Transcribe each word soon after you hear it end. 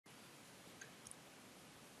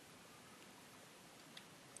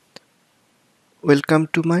Welcome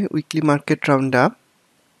to my weekly market roundup,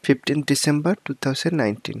 15 December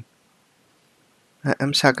 2019. I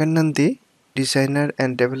am Sagar Nandi, designer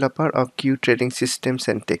and developer of Q trading systems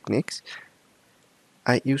and techniques.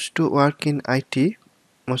 I used to work in IT,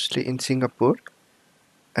 mostly in Singapore.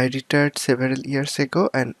 I retired several years ago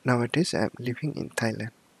and nowadays I am living in Thailand.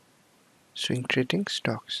 Swing trading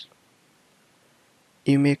stocks.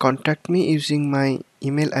 You may contact me using my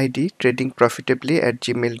email ID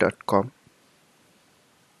tradingprofitably@gmail.com.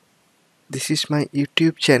 This is my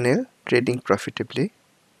YouTube channel, Trading Profitably.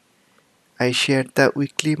 I share the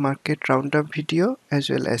weekly market roundup video as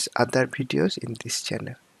well as other videos in this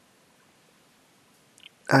channel.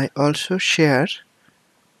 I also share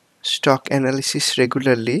stock analysis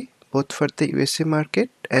regularly, both for the USA market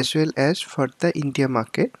as well as for the India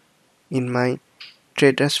market in my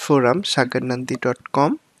traders forum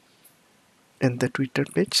sagarnandi.com and the Twitter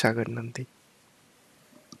page sagarnandi.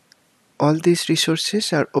 All these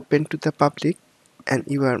resources are open to the public and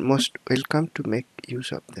you are most welcome to make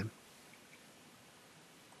use of them.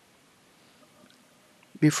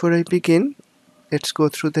 Before I begin, let's go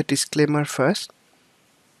through the disclaimer first.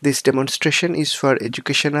 This demonstration is for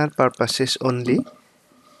educational purposes only.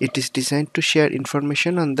 It is designed to share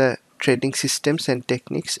information on the trading systems and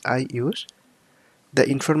techniques I use. The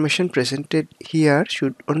information presented here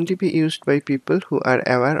should only be used by people who are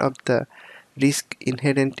aware of the risk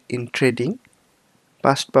inherent in trading.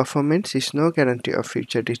 Past performance is no guarantee of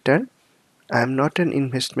future return. I am not an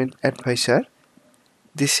investment advisor.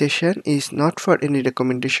 This session is not for any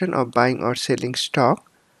recommendation of buying or selling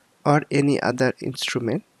stock or any other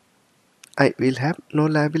instrument. I will have no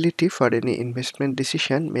liability for any investment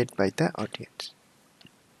decision made by the audience.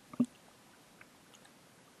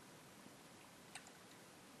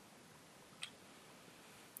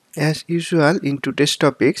 As usual, in today's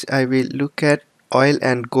topics, I will look at oil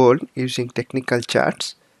and gold using technical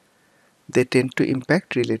charts. They tend to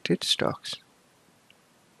impact related stocks.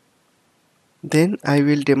 Then I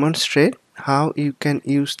will demonstrate how you can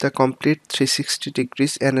use the complete 360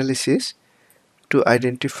 degrees analysis to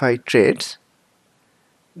identify trades,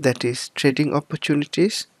 that is, trading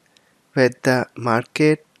opportunities where the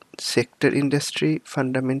market, sector, industry,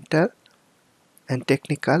 fundamental and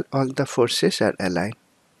technical, all the forces are aligned.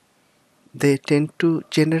 They tend to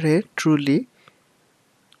generate truly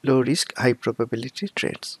low risk, high probability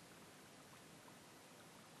trades.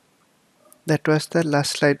 That was the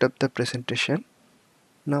last slide of the presentation.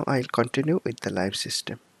 Now I'll continue with the live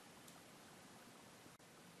system.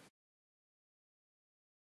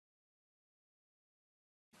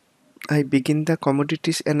 I begin the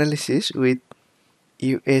commodities analysis with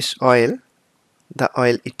US oil, the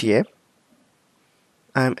oil ETF.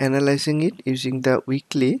 I am analyzing it using the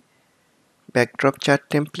weekly backdrop chart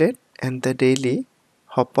template and the daily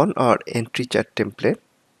hop-on or entry chart template.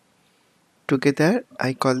 Together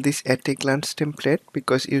I call this at a glance template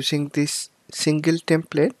because using this single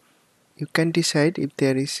template you can decide if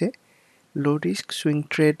there is a low risk swing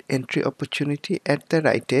trade entry opportunity at the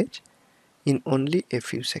right edge in only a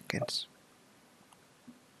few seconds.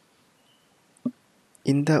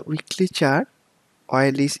 In the weekly chart,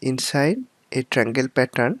 oil is inside a triangle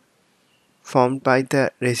pattern formed by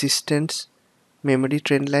the resistance memory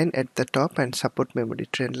trend line at the top and support memory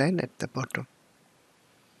trend line at the bottom.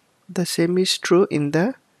 The same is true in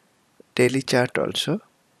the daily chart also.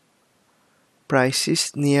 Price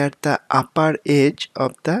is near the upper edge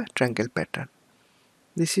of the triangle pattern.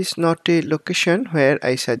 This is not a location where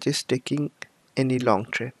I suggest taking any long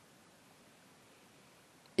trade.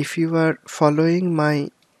 If you are following my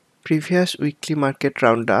previous weekly market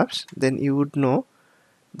roundups, then you would know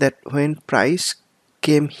that when price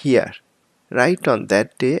came here, right on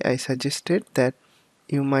that day, I suggested that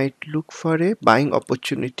you might look for a buying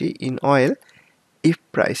opportunity in oil if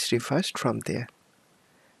price reversed from there.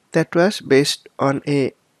 That was based on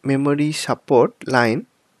a memory support line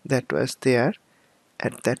that was there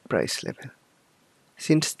at that price level.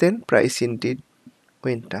 Since then, price indeed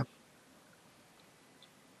went up.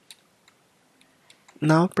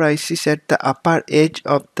 Now price is at the upper edge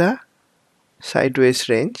of the sideways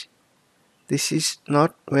range. This is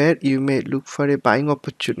not where you may look for a buying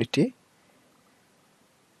opportunity.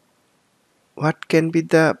 What can be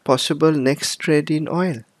the possible next trade in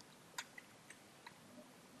oil?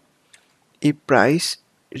 If price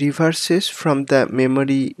reverses from the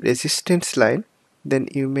memory resistance line, then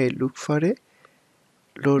you may look for a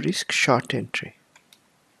low risk short entry.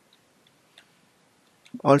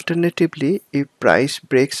 Alternatively, if price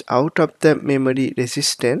breaks out of the memory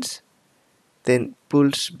resistance, then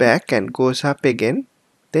pulls back and goes up again,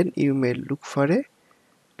 then you may look for a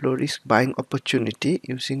low risk buying opportunity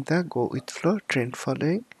using the go with flow trend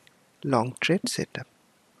following long trade setup.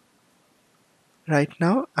 Right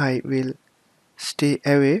now I will stay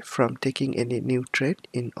away from taking any new trade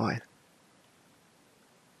in oil.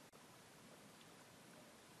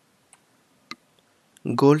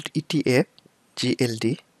 Gold ETF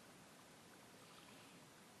GLD.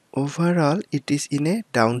 Overall it is in a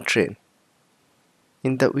downtrend.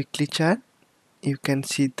 In the weekly chart you can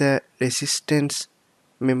see the resistance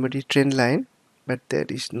memory trend line, but there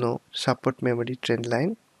is no support memory trend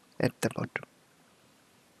line at the bottom.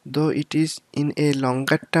 Though it is in a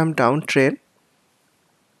longer term downtrend,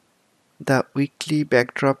 the weekly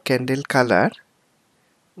backdrop candle color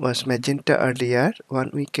was magenta earlier.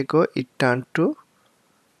 1 week ago it turned to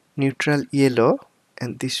neutral yellow,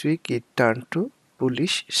 and this week it turned to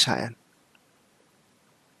bullish cyan.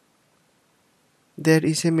 There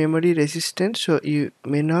is a memory resistance, so you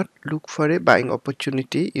may not look for a buying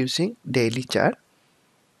opportunity using daily chart.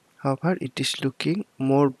 However, it is looking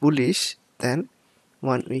more bullish than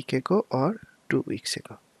 1 week ago or 2 weeks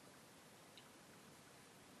ago.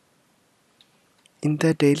 In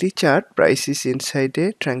the daily chart, price is inside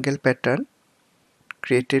a triangle pattern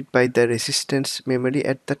created by the resistance memory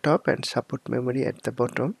at the top and support memory at the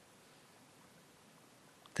bottom.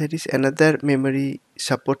 There is another memory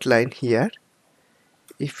support line here.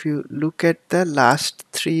 If you look at the last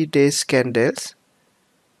 3 days candles,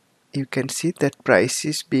 you can see that price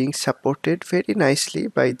is being supported very nicely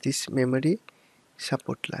by this memory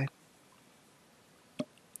support line.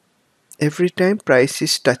 Every time price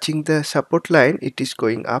is touching the support line, it is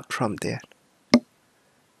going up from there.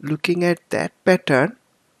 Looking at that pattern,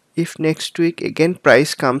 if next week again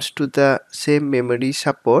price comes to the same memory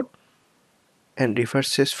support and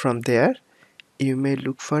reverses from there, you may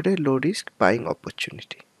look for a low risk buying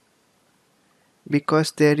opportunity.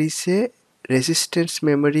 Because there is a resistance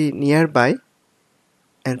memory nearby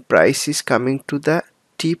and price is coming to the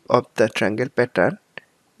tip of the triangle pattern,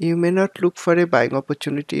 you may not look for a buying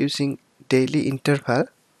opportunity using daily interval.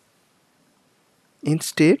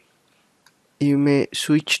 Instead, you may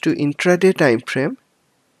switch to intraday time frame.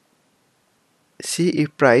 See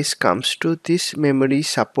if price comes to this memory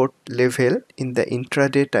support level in the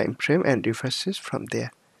intraday time frame and reverses from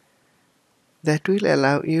there. That will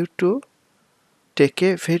allow you to take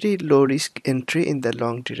a very low risk entry in the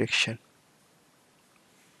long direction.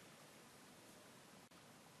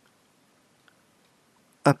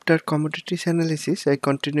 After commodities analysis, I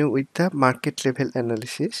continue with the market level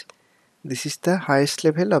analysis. This is the highest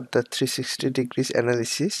level of the 360 degrees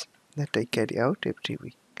analysis that I carry out every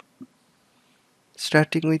week.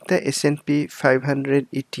 Starting with the S&P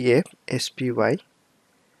 500 ETF SPY,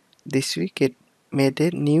 this week it made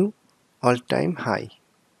a new all-time high.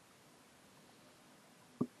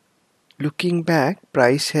 Looking back,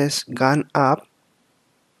 price has gone up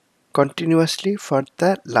continuously for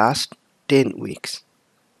the last 10 weeks.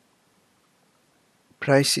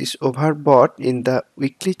 Price is overbought in the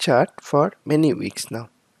weekly chart for many weeks now.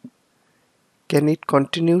 Can it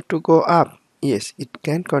continue to go up? Yes, it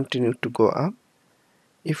can continue to go up.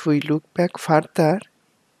 If we look back further,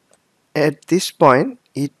 at this point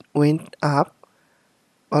it went up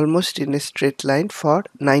almost in a straight line for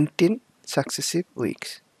 19 successive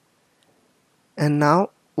weeks. And now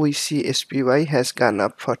we see SPY has gone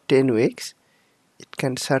up for 10 weeks. It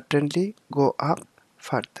can certainly go up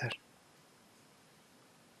further.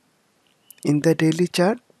 In the daily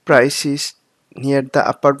chart, price is near the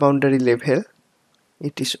upper boundary level.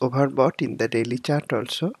 It is overbought in the daily chart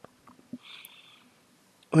also.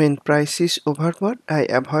 When price is overbought, I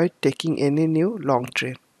avoid taking any new long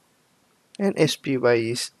trade. And SPY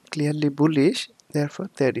is clearly bullish, therefore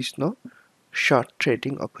there is no short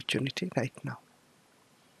trading opportunity right now.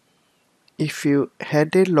 If you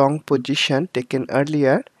had a long position taken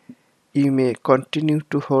earlier, you may continue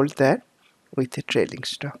to hold that with a trailing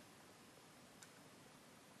stop.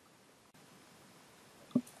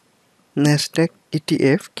 Nasdaq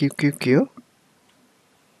ETF QQQ,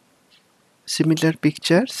 similar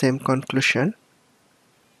picture, same conclusion.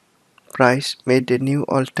 Price made a new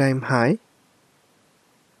all-time high.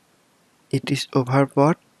 It is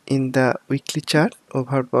overbought in the weekly chart,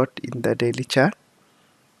 overbought in the daily chart.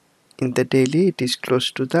 In the daily, it is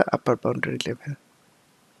close to the upper boundary level.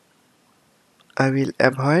 I will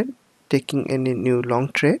avoid taking any new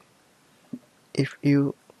long trade. If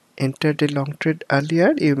you entered a long trade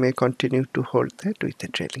earlier, you may continue to hold that with a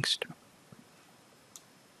trailing stop.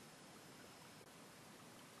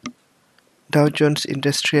 Dow Jones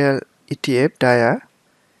Industrial ETF DIA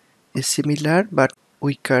is similar but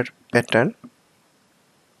weaker pattern.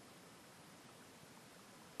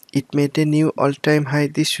 It made a new all-time high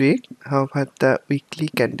this week. However, the weekly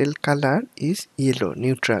candle color is yellow,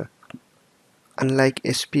 neutral. Unlike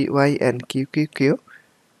SPY and QQQ,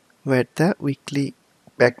 where the weekly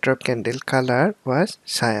backdrop candle color was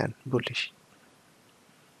cyan, bullish.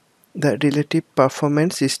 The relative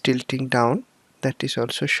performance is tilting down. That is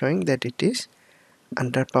also showing that it is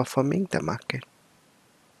underperforming the market.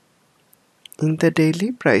 In the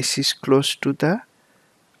daily, price is close to the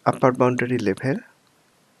upper boundary level.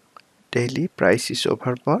 Daily price is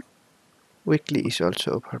overbought. Weekly is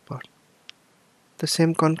also overbought. The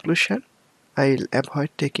same conclusion, I will avoid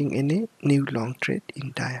taking any new long trade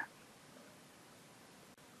in DIA.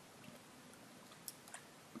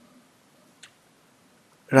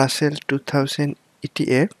 Russell 2000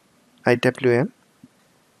 ETF IWM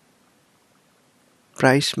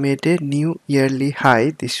price made a new yearly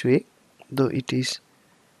high this week, though it is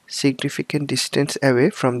significant distance away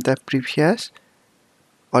from the previous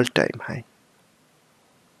all-time high.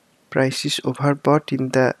 Price is overbought in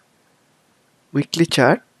the weekly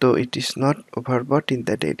chart, though it is not overbought in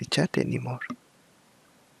the daily chart anymore.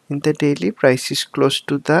 In the daily, price is close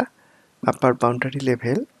to the upper boundary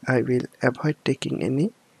level. I will avoid taking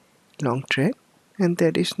any long trade, and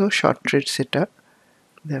there is no short trade setup.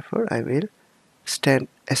 Therefore, I will stand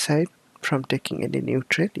aside from taking any new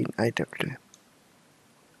trade in IWM.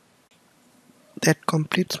 That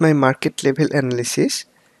completes my market level analysis.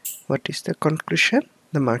 What is the conclusion?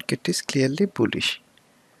 The market is clearly bullish.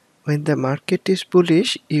 When the market is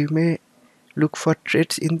bullish, you may look for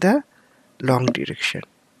trades in the long direction.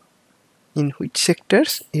 In which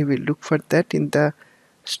sectors? You will look for that in the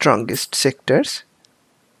strongest sectors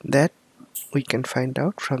that we can find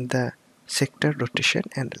out from the sector rotation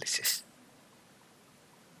analysis.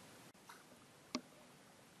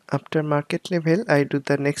 After market level, I do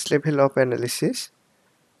the next level of analysis,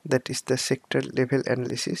 that is the sector level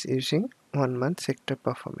analysis using 1 month sector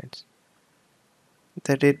performance.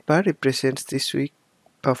 The red bar represents this week's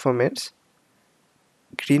performance,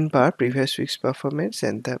 green bar previous week's performance,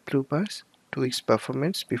 and the blue bars 2 weeks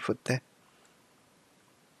performance before that.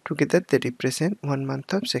 Together they represent 1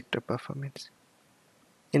 month of sector performance.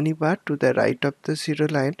 Any bar to the right of the zero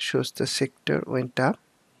line shows the sector went up.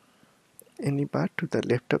 Any bar to the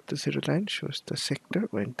left of the zero line shows the sector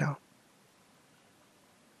went down.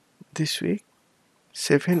 This week,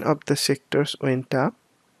 7 of the sectors went up,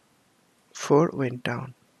 4 went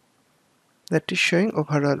down. That is showing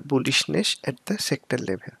overall bullishness at the sector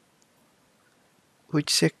level. Which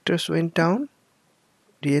sectors went down?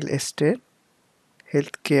 Real estate,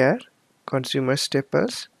 healthcare, consumer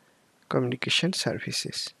staples, communication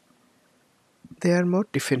services. They are more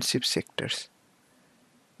defensive sectors.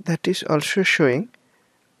 That is also showing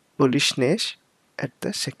bullishness at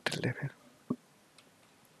the sector level.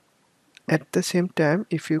 At the same time,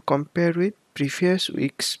 if you compare with previous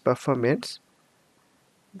week's performance,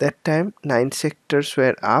 that time 9 sectors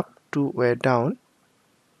were up, 2 were down,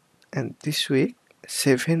 and this week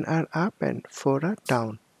 7 are up and 4 are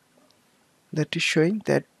down. That is showing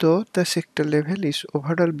that though the sector level is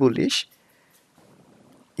overall bullish,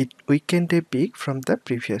 it weakened a bit from the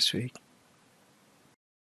previous week.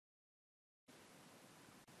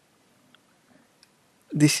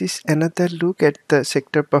 This is another look at the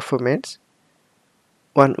sector performance,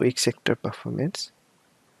 1 week sector performance.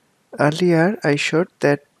 Earlier I showed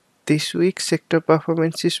that this week's sector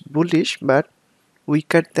performance is bullish but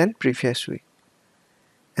weaker than previous week,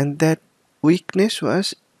 and that weakness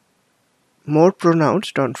was more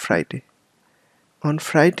pronounced on Friday. On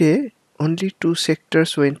Friday, only 2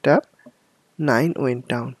 sectors went up, 9 went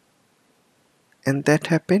down. And that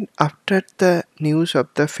happened after the news of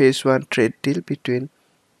the phase 1 trade deal between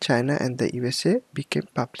China and the USA became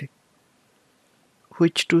public.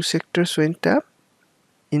 Which 2 sectors went up?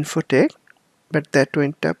 Infotech, but that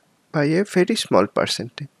went up by a very small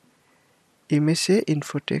percentage. You may say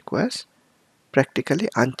Infotech was practically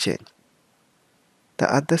unchanged.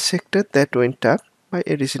 The other sector that went up by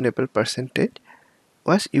a reasonable percentage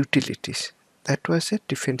was utilities. That was a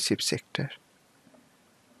defensive sector.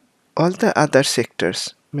 All the other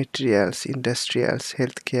sectors, materials, industrials,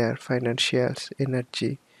 healthcare, financials,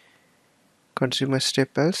 energy, consumer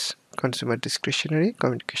staples, consumer discretionary,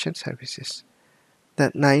 communication services,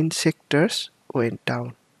 the 9 sectors went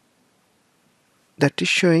down. That is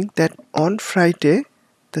showing that on Friday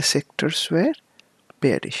the sectors were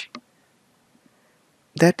bearish.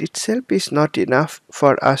 That itself is not enough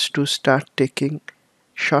for us to start taking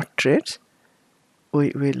short trades.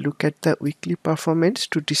 We will look at the weekly performance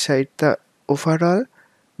to decide the overall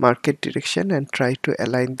market direction and try to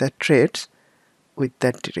align the trades with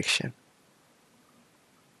that direction.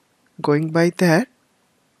 Going by that,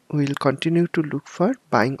 we will continue to look for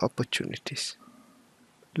buying opportunities,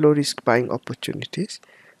 low risk buying opportunities,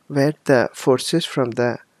 where the forces from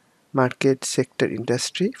the market, sector,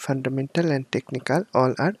 industry, fundamental and technical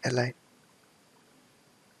all are aligned.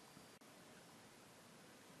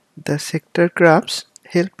 The sector graphs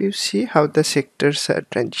help you see how the sectors are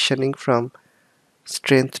transitioning from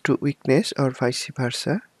strength to weakness or vice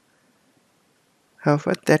versa.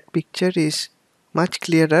 However, that picture is much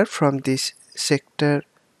clearer from this sector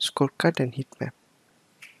scorecard and heat map.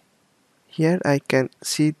 Here I can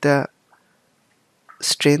see the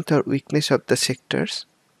strength or weakness of the sectors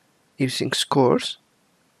using scores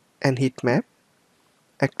and heat map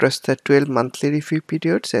across the 12 monthly review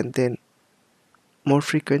periods and then more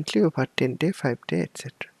frequently over 10 day, 5 day,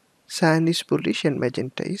 etc. Cyan is bullish and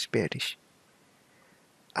magenta is bearish.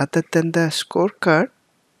 Other than the scorecard,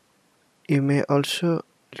 you may also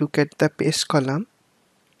look at the pace column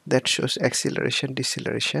that shows acceleration,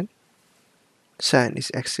 deceleration. Cyan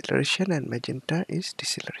is acceleration and magenta is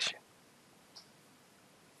deceleration.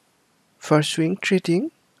 For swing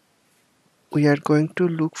trading, we are going to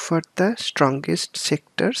look for the strongest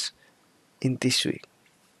sectors in this week.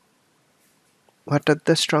 What are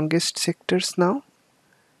the strongest sectors now?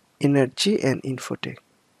 Energy and infotech.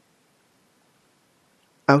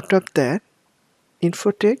 Out of that,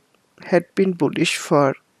 infotech had been bullish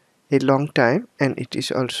for a long time and it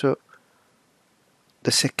is also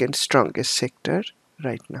the second strongest sector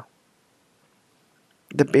right now.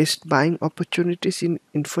 The best buying opportunities in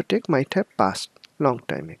infotech might have passed long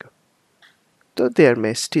time ago. Though there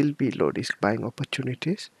may still be low risk buying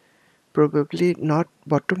opportunities, probably not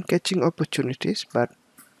bottom catching opportunities but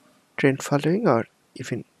trend following or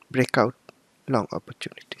even breakout long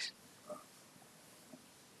opportunities.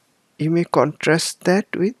 You may contrast that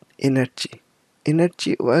with energy.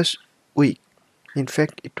 Energy was weak. In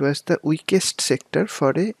fact, it was the weakest sector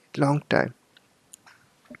for a long time.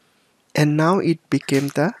 And now it became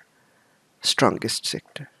the strongest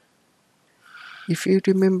sector. If you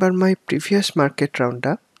remember my previous market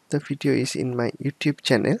roundup, the video is in my YouTube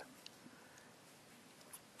channel,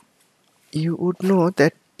 you would know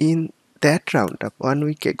that in that roundup 1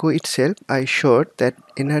 week ago itself, I showed that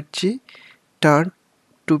energy turned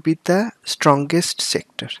to be the strongest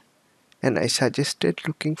sector and I suggested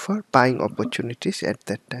looking for buying opportunities at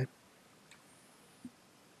that time.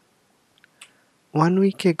 1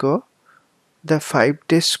 week ago, the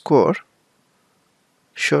 5-day score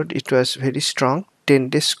showed it was very strong,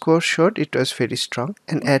 10-day score showed it was very strong,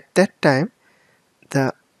 and at that time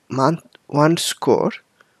the month 1 score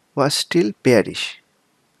was still bearish,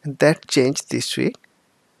 and that changed this week.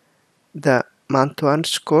 The month 1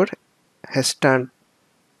 score has turned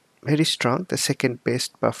very strong, the second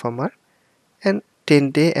best performer, and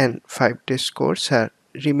 10-day and 5-day scores are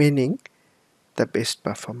remaining the best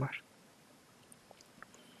performer.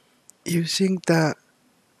 Using the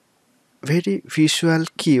very visual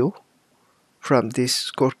cue from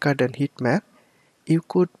this scorecard and heat map, you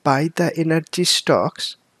could buy the energy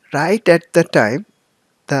stocks right at the time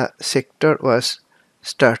the sector was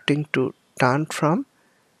starting to turn from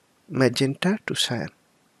magenta to cyan.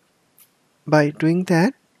 By doing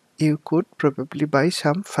that, you could probably buy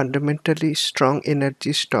some fundamentally strong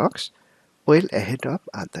energy stocks well ahead of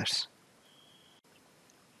others.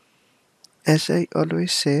 As I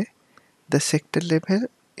always say, the sector level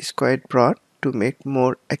is quite broad to make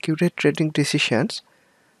more accurate trading decisions.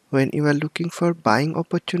 When you are looking for buying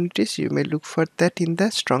opportunities, you may look for that in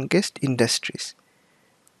the strongest industries.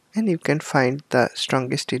 And you can find the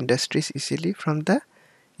strongest industries easily from the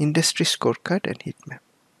industry scorecard and heat map.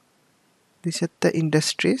 These are the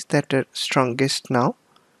industries that are strongest now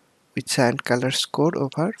with cyan color score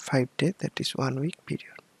over 5 day, that is 1 week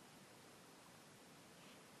period.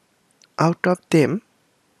 Out of them,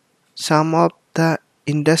 some of the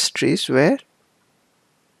industries were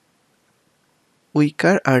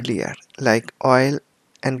weaker earlier, like oil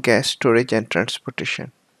and gas storage and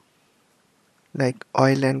transportation, like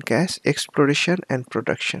oil and gas exploration and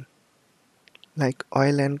production, like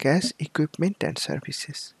oil and gas equipment and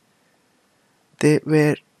services. They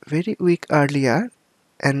were very weak earlier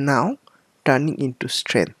and now turning into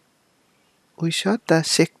strength. We saw the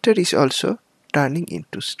sector is also turning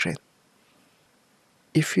into strength.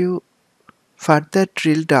 If you further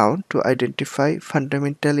drill down to identify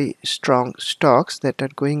fundamentally strong stocks that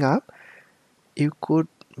are going up, you could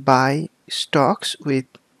buy stocks with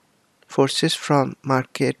forces from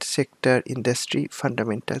market, sector, industry,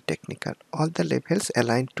 fundamental, technical, all the levels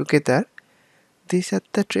aligned together. These are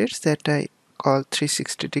the trades that I call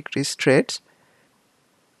 360 degrees trades,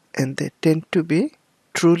 and they tend to be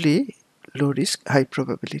truly low risk, high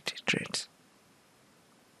probability trades.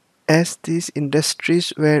 As these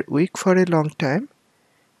industries were weak for a long time,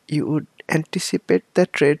 you would anticipate the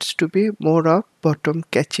trades to be more of bottom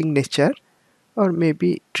catching nature, or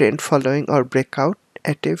maybe trend following or breakout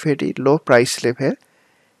at a very low price level,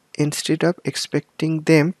 instead of expecting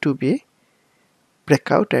them to be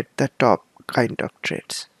breakout at the top kind of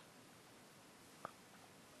trades.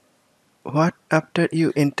 What after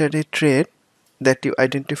you enter a trade that you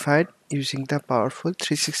identified using the powerful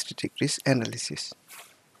 360 degrees analysis?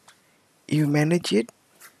 You manage it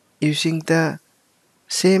using the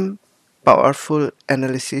same powerful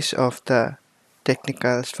analysis of the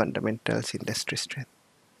technicals, fundamentals, industry strength.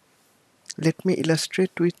 Let me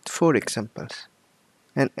illustrate with 4 examples.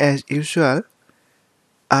 And as usual,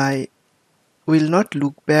 I will not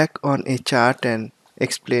look back on a chart and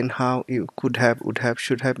explain how you could have, would have,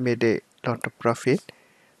 should have made a lot of profit,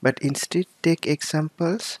 but instead take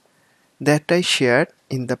examples that I shared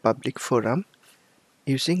in the public forum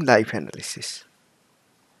using live analysis.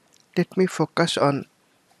 Let me focus on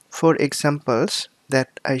 4 examples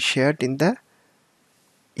that I shared in the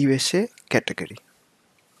USA category.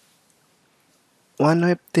 One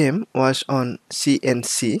of them was on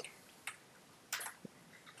CNC.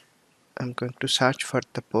 I'm going to search for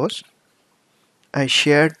the post. I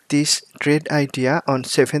shared this trade idea on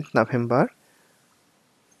 7th November.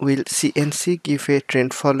 Will CNC give a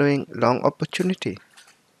trend following long opportunity?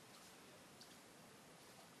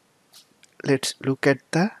 Let's look at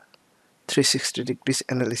the 360 degrees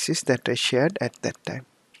analysis that I shared at that time.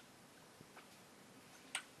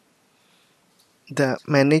 The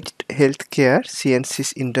managed healthcare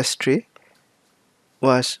CNC's industry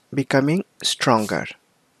was becoming stronger.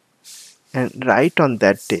 And right on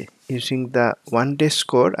that day, using the 1-day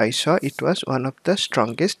score, I saw it was one of the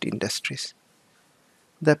strongest industries.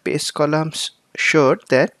 The pace columns showed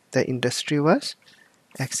that the industry was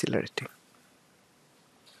accelerating.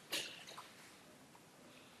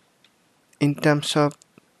 In terms of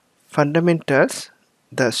fundamentals,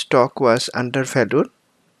 the stock was undervalued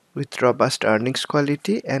with robust earnings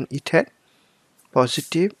quality, and it had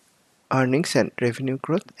positive earnings and revenue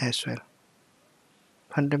growth as well.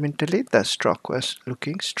 Fundamentally, the stock was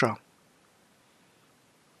looking strong.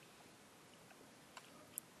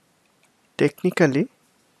 Technically,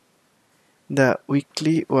 the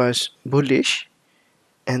weekly was bullish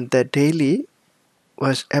and the daily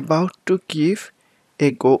was about to give a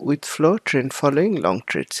go with flow trend following long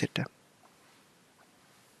trade setup.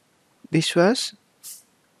 This was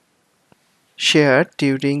shared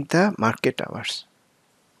during the market hours.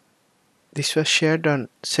 This was shared on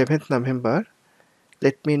 7th November.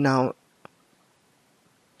 Let me now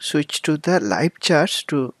switch to the live charts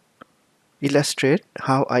to illustrate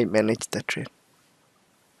how I manage the trade.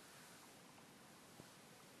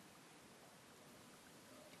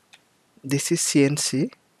 This is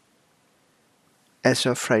CNC as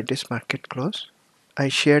of Friday's market close. I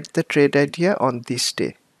shared the trade idea on this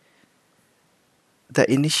day. The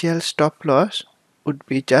initial stop loss would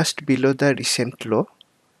be just below the recent low.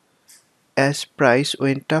 As price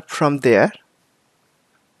went up from there,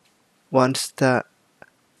 once the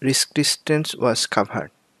risk distance was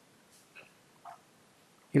covered,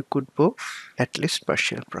 you could book at least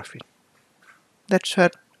partial profit. That's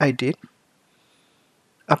what I did.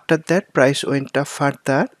 After that, price went up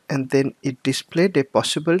further and then it displayed a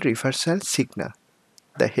possible reversal signal,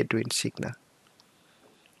 the headwind signal.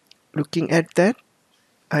 Looking at that,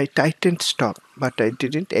 I tightened stop, but I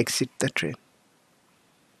didn't exit the trade.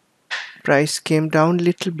 Price came down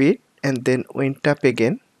little bit and then went up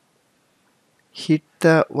again, hit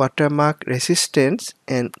the watermark resistance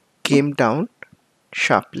and came down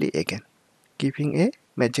sharply again, giving a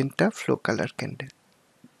magenta flow color candle.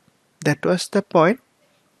 That was the point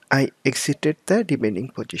I exited the remaining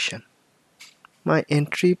position. My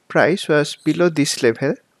entry price was below this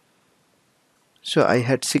level, so I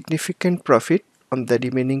had significant profit on the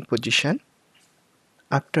remaining position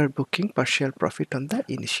after booking partial profit on the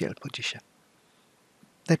initial position.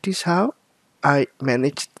 That is how I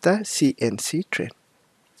managed the CNC trade.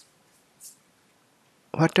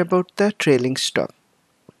 What about the trailing stop?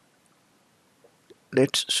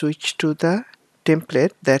 Let's switch to the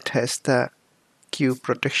template that has the Q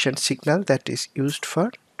protection signal that is used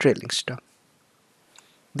for trailing stop.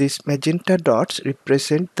 These magenta dots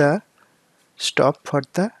represent the stop for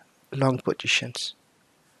the long positions.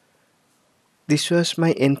 This was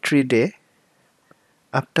my entry day.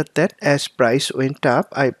 After that, as price went up,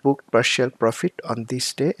 I booked partial profit on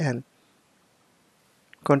this day and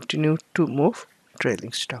continued to move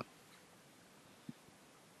trailing stop.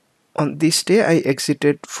 On this day, I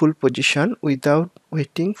exited full position without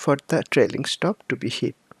waiting for the trailing stop to be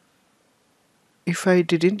hit. If I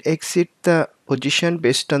didn't exit the position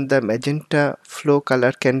based on the magenta flow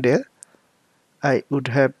color candle, I would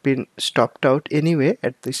have been stopped out anyway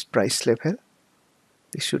at this price level.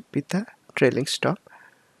 This should be the trailing stop,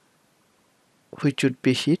 which would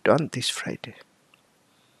be hit on this Friday.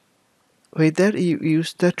 Whether you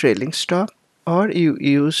use the trailing stop or you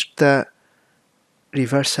use the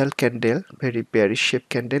reversal candle, very bearish shape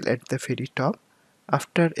candle at the very top,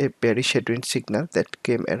 after a bearish headwind signal that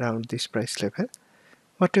came around this price level,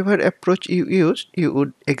 whatever approach you used, you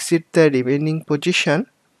would exit the remaining position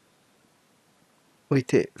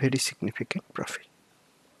with a very significant profit.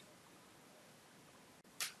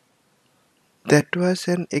 That was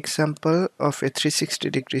an example of a 360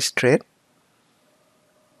 degrees trade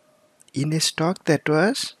in a stock that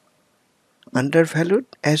was undervalued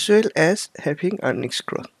as well as having earnings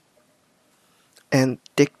growth. And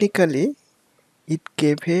technically, it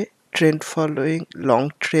gave a trend following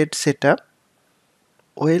long trade setup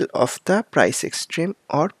well off the price extreme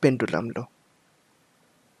or pendulum low.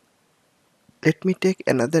 Let me take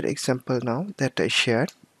another example now that I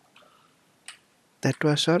shared. That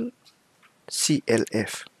was on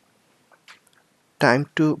CLF. Time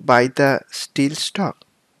to buy the steel stock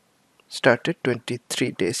started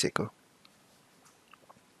 23 days ago.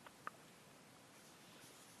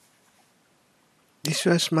 This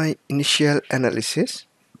was my initial analysis.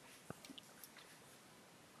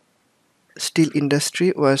 Steel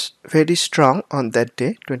industry was very strong on that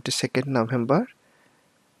day, 22nd November,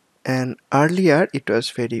 and earlier it was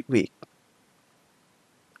very weak.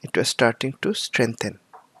 It was starting to strengthen.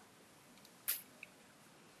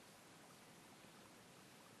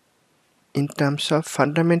 In terms of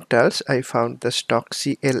fundamentals, I found the stock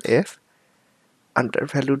CLF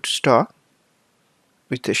undervalued stock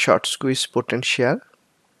with a short squeeze potential,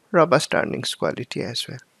 robust earnings quality as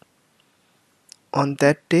well. On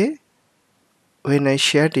that day, when I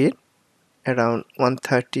shared it around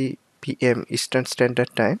 1:30 p.m. Eastern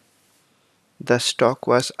Standard Time, the stock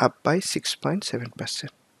was up by 6.7%.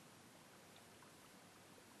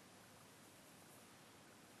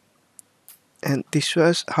 And this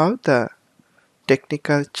was how the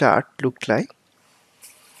technical chart looked like.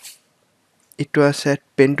 It was at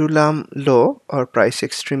pendulum low or price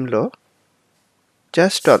extreme low.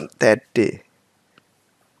 Just on that day,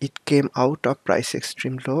 it came out of price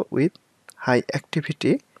extreme low with high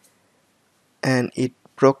activity and it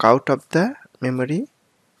broke out of the memory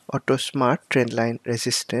auto smart trendline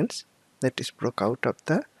resistance, that is broke out of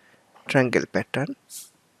the triangle pattern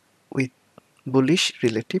with bullish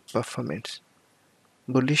relative performance.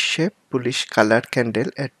 Bullish shape, bullish color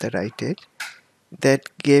candle at the right edge that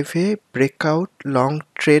gave a breakout long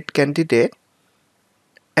trade candidate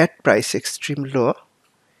at price extreme low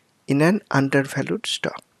in an undervalued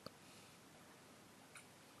stock.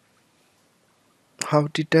 How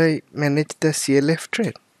did I manage the CLF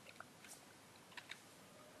trade?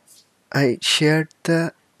 I shared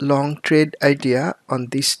the long trade idea on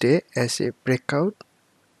this day as a breakout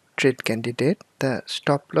trade candidate. The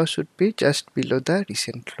stop loss would be just below the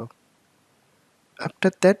recent low.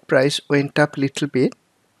 After that, price went up little bit,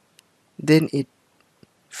 then it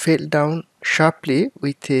fell down sharply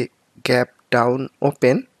with a gap down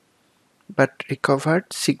open but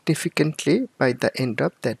recovered significantly by the end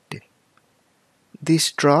of that day.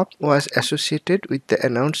 This drop was associated with the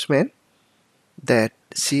announcement that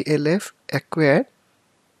CLF acquired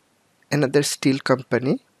another steel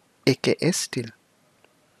company, aka Steel.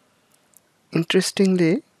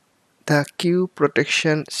 Interestingly, the Q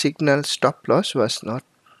protection signal stop loss was not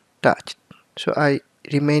touched, so I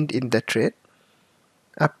remained in the trade.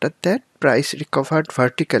 After that, price recovered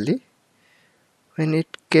vertically. When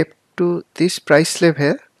it came to this price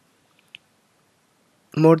level,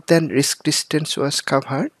 more than risk distance was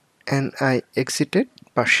covered and I exited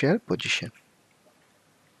partial position.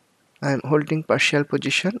 I am holding partial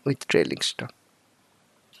position with trailing stop.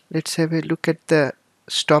 Let's have a look at the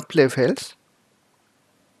stop levels.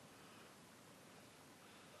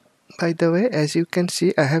 By the way, as you can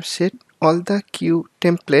see, I have set all the Q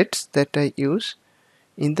templates that I use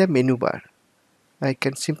in the menu bar. I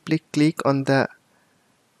can simply click on the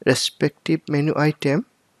respective menu item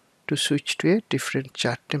to switch to a different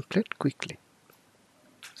chart template quickly.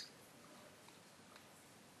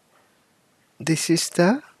 This is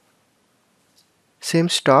the same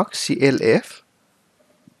stock CLF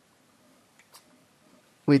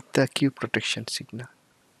with the Q protection signal.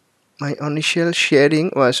 My initial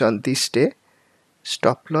sharing was on this day.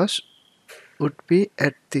 Stop loss would be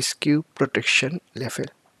at this Q protection level,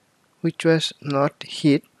 which was not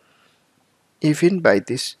hit even by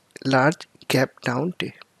this large gap down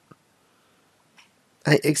day.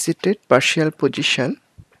 I exited partial position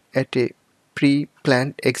at a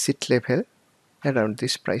pre-planned exit level around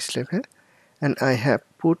this price level, and I have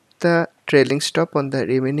put the trailing stop on the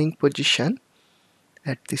remaining position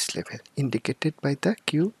at this level indicated by the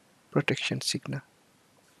Q protection signal.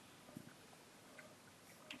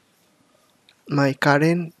 My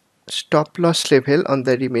current stop loss level on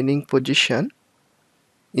the remaining position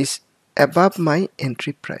is above my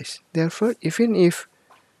entry price. Therefore, even if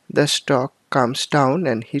the stock comes down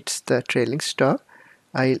and hits the trailing stop,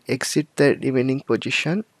 I'll exit the remaining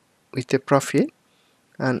position with a profit,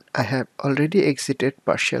 and I have already exited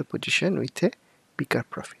partial position with a bigger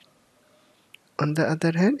profit. On the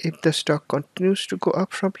other hand, if the stock continues to go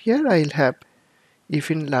up from here, I'll have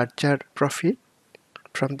even larger profit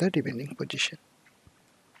from the remaining position.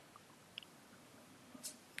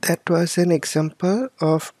 That was an example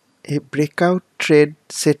of a breakout trade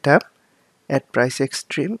setup at price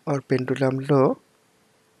extreme or pendulum low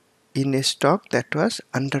in a stock that was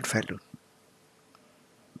undervalued.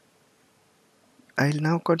 I'll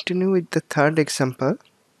now continue with the third example,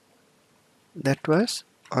 that was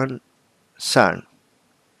on CERN.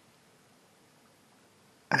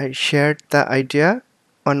 I shared the idea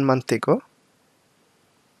 1 month ago.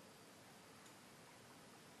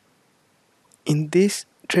 In this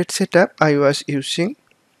trade setup, I was using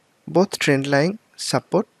both trendline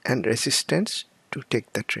support and resistance to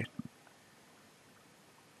take the trade.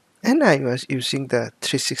 And I was using the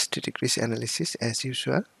 360 degrees analysis as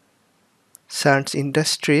usual. CERN's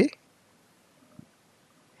industry,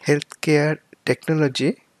 healthcare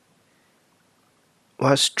technology,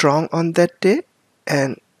 was strong on that day,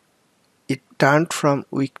 and it turned from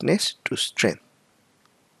weakness to strength.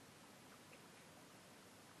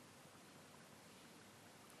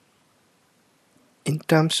 In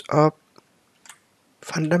terms of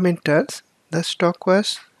fundamentals, the stock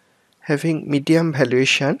was having medium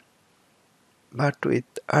valuation but with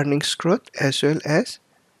earnings growth as well as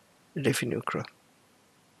revenue growth.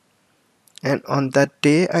 And on that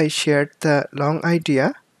day I shared the long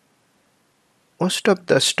idea. Most of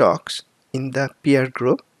the stocks in the peer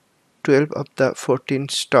group, 12 of the 14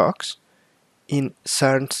 stocks in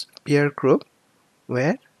CERN's peer group,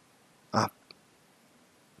 were up.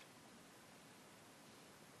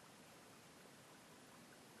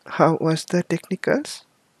 How was the technicals?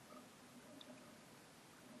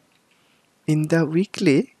 In the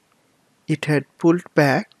weekly, it had pulled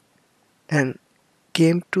back and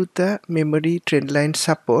came to the memory trendline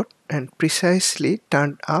support and precisely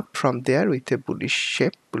turned up from there with a bullish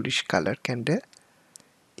shape, bullish color candle.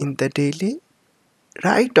 In the daily,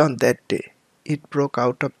 right on that day, it broke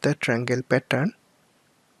out of the triangle pattern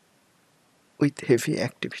with heavy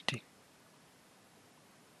activity.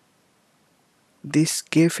 This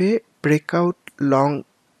gave a breakout long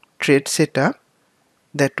trade setup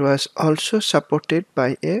that was also supported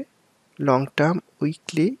by a long-term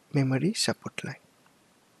weekly memory support line.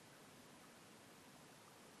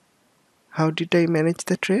 How did I manage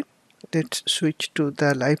the trade? Let's switch to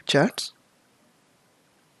the live charts.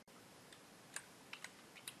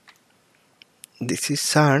 This is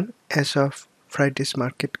CERN as of Friday's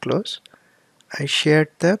market close. I shared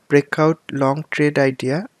the breakout long trade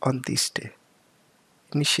idea on this day.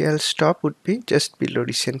 Initial stop would be just below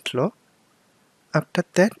recent low. After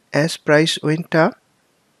that, as price went up,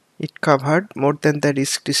 it covered more than the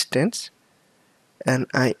risk distance and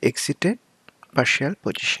I exited partial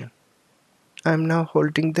position. I am now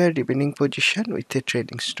holding the remaining position with a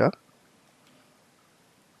trailing stop.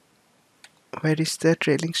 Where is the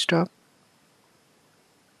trailing stop?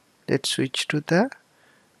 Let's switch to the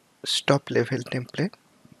stop level template.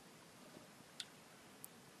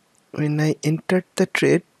 When I entered the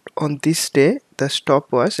trade on this day, the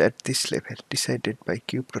stop was at this level decided by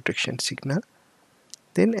Q protection signal.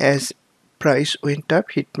 Then as price went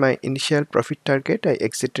up, hit my initial profit target, I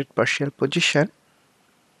exited partial position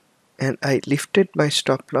and I lifted my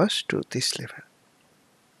stop loss to this level.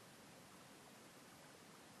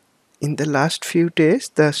 In the last few days,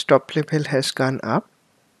 the stop level has gone up.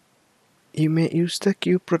 You may use the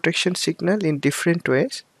Q protection signal in different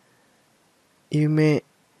ways. You may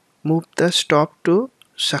move the stop to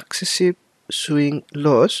successive swing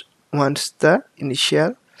lows once the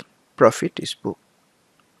initial profit is booked.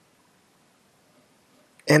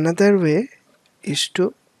 Another way is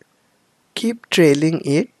to keep trailing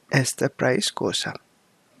it as the price goes up.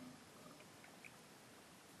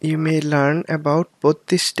 You may learn about both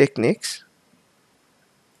these techniques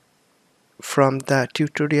from the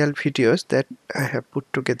tutorial videos that I have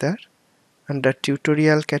put together. Under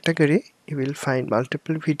tutorial category, you will find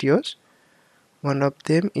multiple videos. One of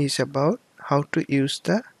them is about how to use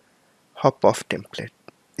the hop off template.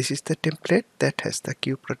 This is the template that has the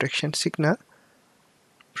queue protection signal.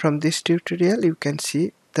 From this tutorial you can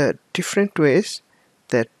see the different ways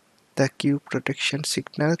that the queue protection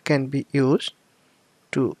signal can be used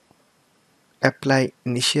to apply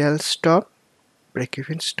initial stop,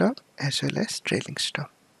 break-even stop as well as trailing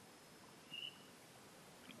stop.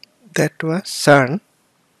 That was CERN,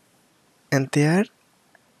 and there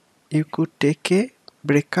you could take a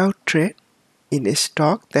breakout trade in a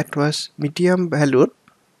stock that was medium valued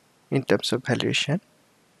in terms of valuation,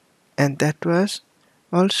 and that was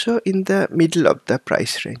also in the middle of the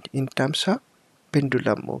price range in terms of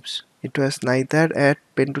pendulum moves. It was neither at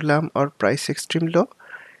pendulum or price extreme low,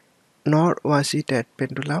 nor was it at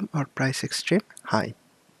pendulum or price extreme high.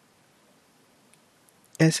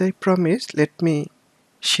 As I promised, let me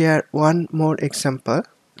share one more example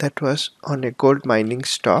that was on a gold mining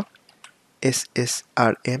stock,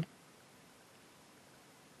 SSRM.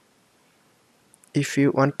 If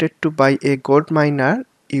you wanted to buy a gold miner,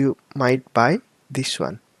 you might buy this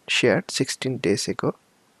one, shared 16 days ago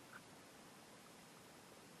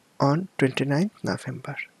on 29th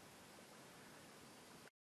November.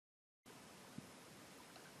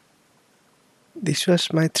 This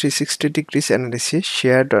was my 360 degrees analysis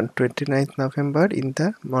shared on 29th November in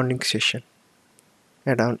the morning session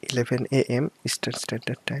around 11 AM Eastern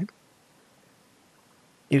Standard Time.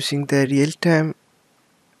 Using the real-time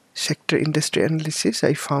sector industry analysis,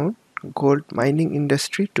 I found gold mining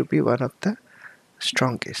industry to be one of the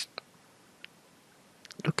strongest.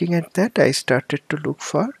 Looking at that, I started to look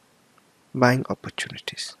for buying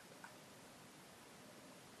opportunities.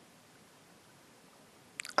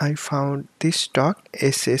 I found this stock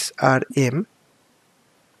SSRM.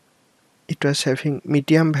 It was having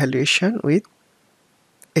medium valuation with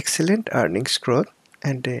excellent earnings growth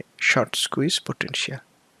and a short squeeze potential.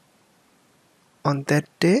 On that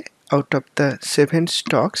day, out of the 7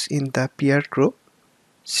 stocks in the peer group,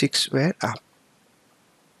 6 were up.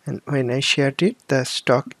 And when I shared it, the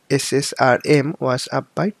stock SSRM was up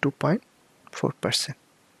by 2.4%.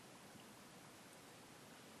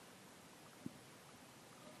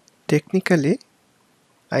 Technically,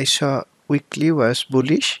 I saw weekly was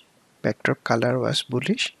bullish, backdrop color was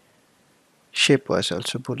bullish, shape was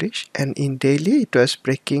also bullish, and in daily it was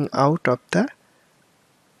breaking out of the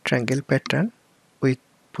triangle pattern with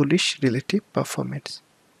bullish relative performance.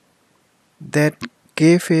 That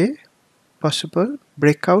gave a possible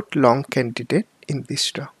breakout long candidate in this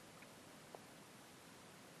stock.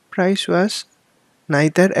 Price was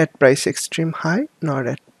neither at price extreme high nor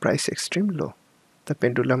at price extreme low. The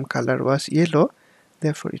pendulum color was yellow,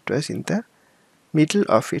 therefore it was in the middle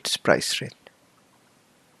of its price range.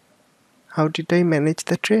 How did I manage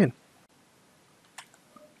the trade?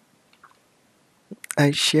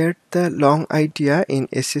 I shared the long idea in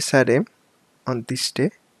SSRM on this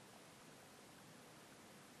day.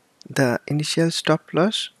 The initial stop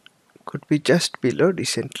loss could be just below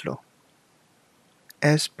recent low.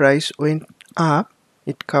 As price went up,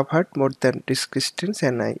 it covered more than risk distance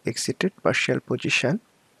and I exited partial position.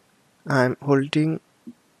 I am holding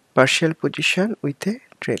partial position with a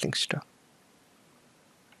trailing stop.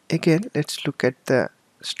 Again, let's look at the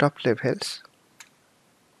stop levels.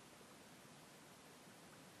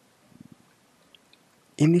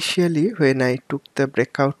 Initially, when I took the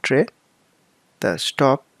breakout trade, the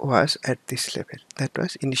stop was at this level. That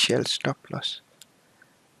was initial stop loss.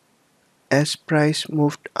 As price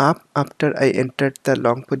moved up after I entered the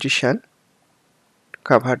long position,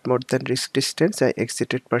 covered more than risk distance, I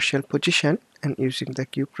exited partial position, and using the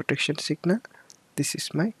queue protection signal, this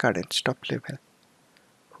is my current stop level,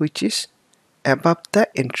 which is above the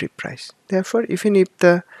entry price. Therefore, even if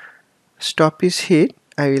the stop is hit,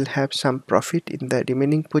 I will have some profit in the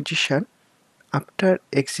remaining position after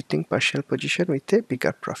exiting partial position with a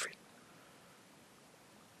bigger profit.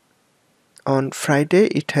 On Friday,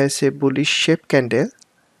 it has a bullish shape candle.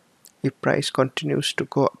 If price continues to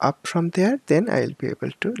go up from there, then I will be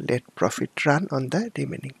able to let profit run on the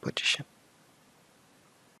remaining position.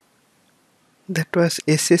 That was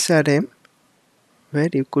SSRM, where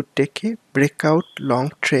you could take a breakout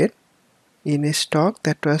long trade in a stock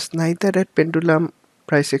that was neither at pendulum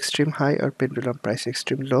price extreme high or pendulum price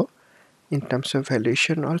extreme low. In terms of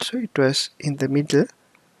valuation also, it was in the middle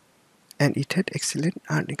and it had excellent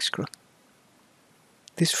earnings growth.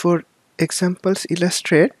 These 4 examples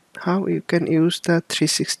illustrate how you can use the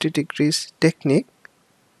 360 degrees technique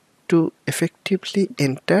to effectively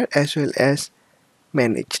enter as well as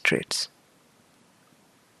manage trades.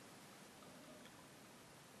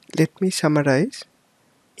 Let me summarize.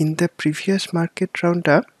 In the previous market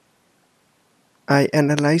roundup, I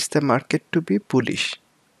analyzed the market to be bullish.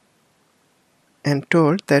 and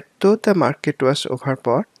told that though the market was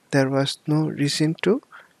overbought, there was no reason to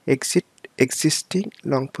exit existing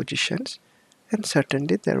long positions, and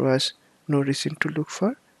certainly there was no reason to look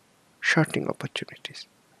for shorting opportunities.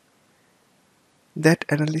 That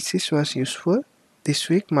analysis was useful. This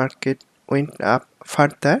week market went up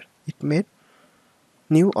further. It made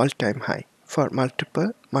new all-time high for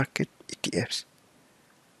multiple market ETFs.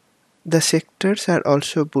 The sectors are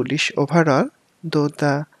also bullish overall, though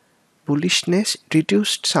the bullishness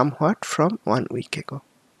reduced somewhat from 1 week ago.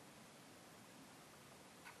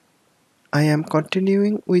 I am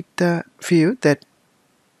continuing with the view that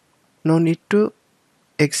no need to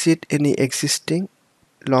exit any existing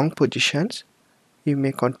long positions. You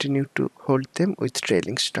may continue to hold them with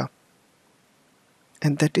trailing stop.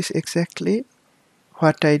 And that is exactly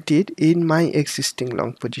what I did in my existing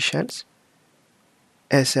long positions,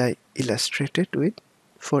 as I illustrated with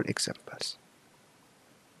 4 examples.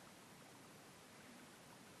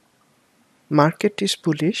 Market is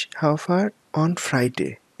bullish, however, on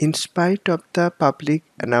Friday. In spite of the public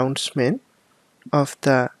announcement of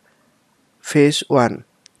the Phase 1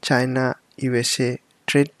 China-USA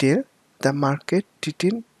trade deal, the market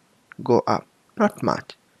didn't go up, not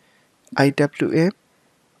much. IWM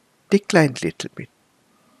declined little bit,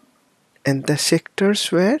 and the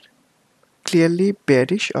sectors were clearly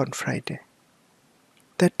bearish on Friday.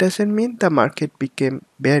 That doesn't mean the market became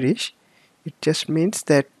bearish, it just means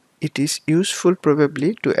that it is useful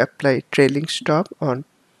probably to apply trailing stop on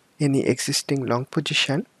any existing long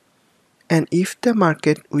position, and if the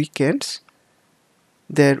market weakens,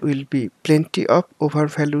 there will be plenty of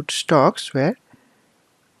overvalued stocks where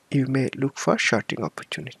you may look for shorting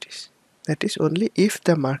opportunities. That is only if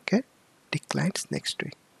the market declines next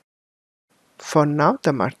week. For now,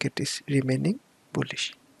 the market is remaining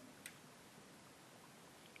bullish.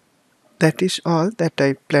 That is all that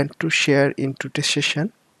I plan to share in today's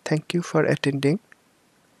session. Thank you for attending.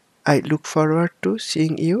 I look forward to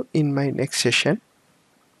seeing you in my next session.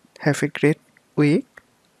 Have a great week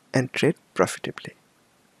and trade profitably.